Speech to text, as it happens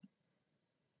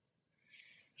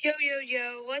Yo, yo,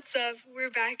 yo, what's up? We're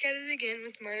back at it again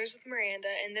with Murders with Miranda,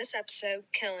 and this episode,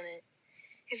 killing it.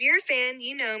 If you're a fan,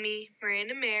 you know me,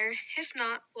 Miranda Mayer. If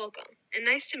not, welcome, and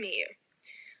nice to meet you.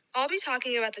 I'll be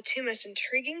talking about the two most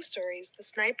intriguing stories, The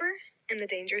Sniper and The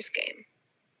Dangerous Game.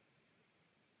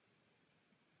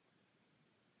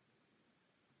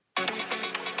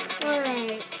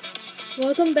 Alright,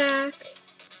 welcome back.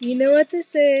 You know what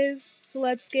this is, so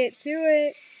let's get to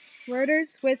it.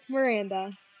 Murders with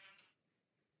Miranda.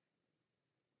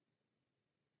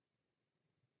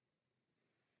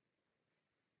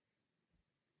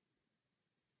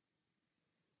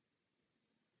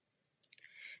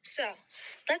 So,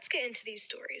 let's get into these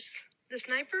stories. The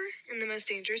Sniper and The Most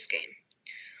Dangerous Game.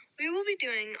 We will be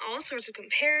doing all sorts of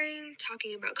comparing,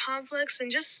 talking about conflicts, and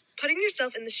just putting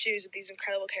yourself in the shoes of these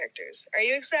incredible characters. Are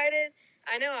you excited?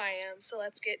 I know I am, so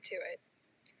let's get to it.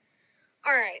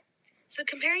 Alright, so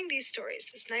comparing these stories,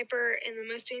 The Sniper and The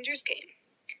Most Dangerous Game.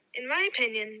 In my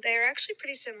opinion, they are actually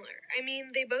pretty similar. I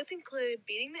mean, they both include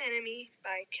beating the enemy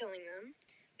by killing them.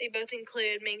 They both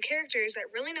include main characters that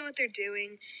really know what they're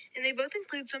doing, and they both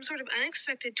include some sort of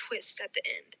unexpected twist at the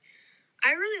end.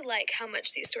 I really like how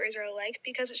much these stories are alike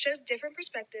because it shows different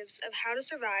perspectives of how to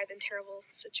survive in terrible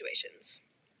situations.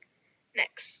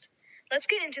 Next, let's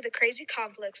get into the crazy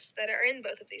conflicts that are in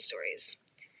both of these stories.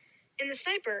 In the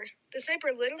sniper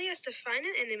literally has to find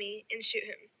an enemy and shoot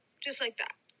him. Just like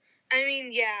that. I mean,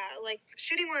 yeah, like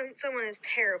shooting someone is a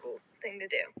terrible thing to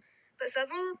do. But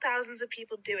several thousands of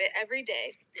people do it every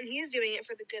day, and he's doing it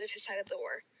for the good of his side of the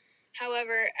war.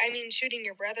 However, shooting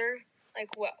your brother,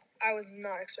 like, whoa, I was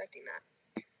not expecting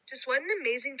that. Just what an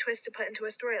amazing twist to put into a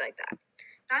story like that.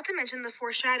 Not to mention the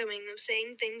foreshadowing of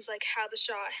saying things like how the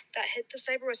shot that hit the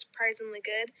sniper was surprisingly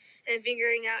good, and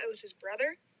figuring out it was his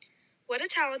brother. What a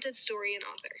talented story and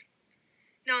author.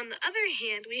 Now, on the other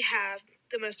hand, we have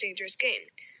The Most Dangerous Game,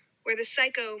 where the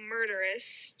psycho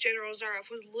murderous General Zaroff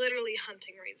was literally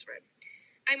hunting Rainsford.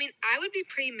 I mean, I would be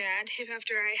pretty mad if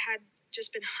after I had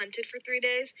just been hunted for 3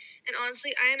 days, and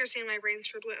honestly, I understand why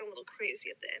Rainsford went a little crazy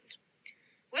at the end.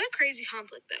 What a crazy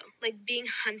conflict, though. Like, being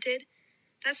hunted.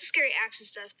 That's the scary action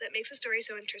stuff that makes a story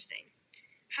so interesting.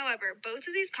 However, both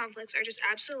of these conflicts are just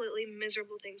absolutely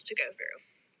miserable things to go through.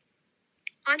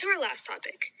 On to our last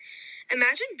topic.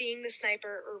 Imagine being the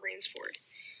sniper or Rainsford.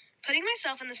 Putting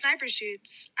myself in the sniper's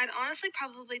shoes, I'd honestly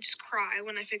probably just cry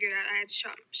when I figured out I had to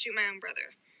shoot my own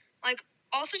brother. Like,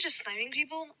 also just sniping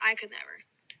people, I could never.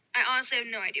 I honestly have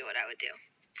no idea what I would do.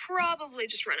 Probably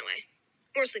just run away.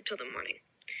 Or sleep till the morning.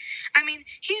 I mean,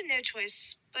 he had no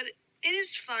choice, but it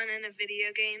is fun in a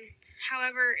video game.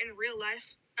 However, in real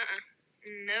life,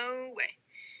 no way.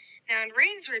 Now, in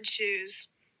Rainsford's shoes,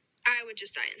 I would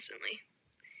just die instantly.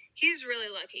 He's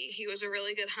really lucky he was a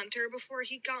really good hunter before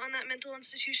he got on that mental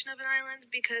institution of an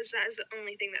island, because that is the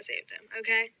only thing that saved him,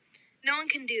 okay? No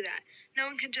one can do that. No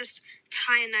one can just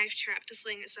tie a knife trap to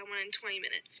fling at someone in 20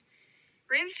 minutes.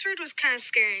 Rainsford was kind of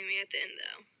scaring me at the end,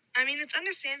 though. I mean, it's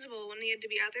understandable when he had to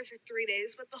be out there for 3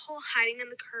 days, but the whole hiding in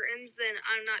the curtains, then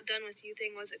I'm not done with you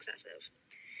thing was excessive.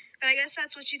 But I guess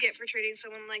that's what you get for treating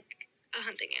someone like a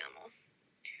hunting animal.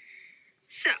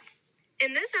 So,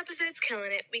 in this episode's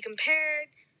Killing It, we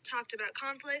compared, talked about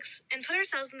conflicts, and put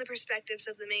ourselves in the perspectives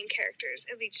of the main characters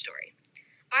of each story.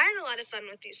 I had a lot of fun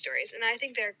with these stories, and I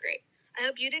think they're great. I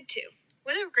hope you did too.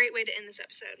 What a great way to end this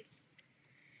episode.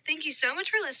 Thank you so much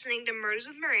for listening to Murders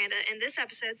with Miranda and this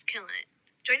episode's Killing It.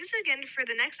 Join us again for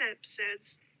the next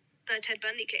episode's The Ted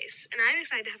Bundy Case, and I'm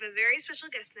excited to have a very special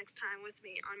guest next time with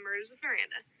me on Murders with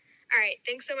Miranda. Alright,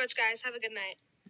 thanks so much guys, have a good night.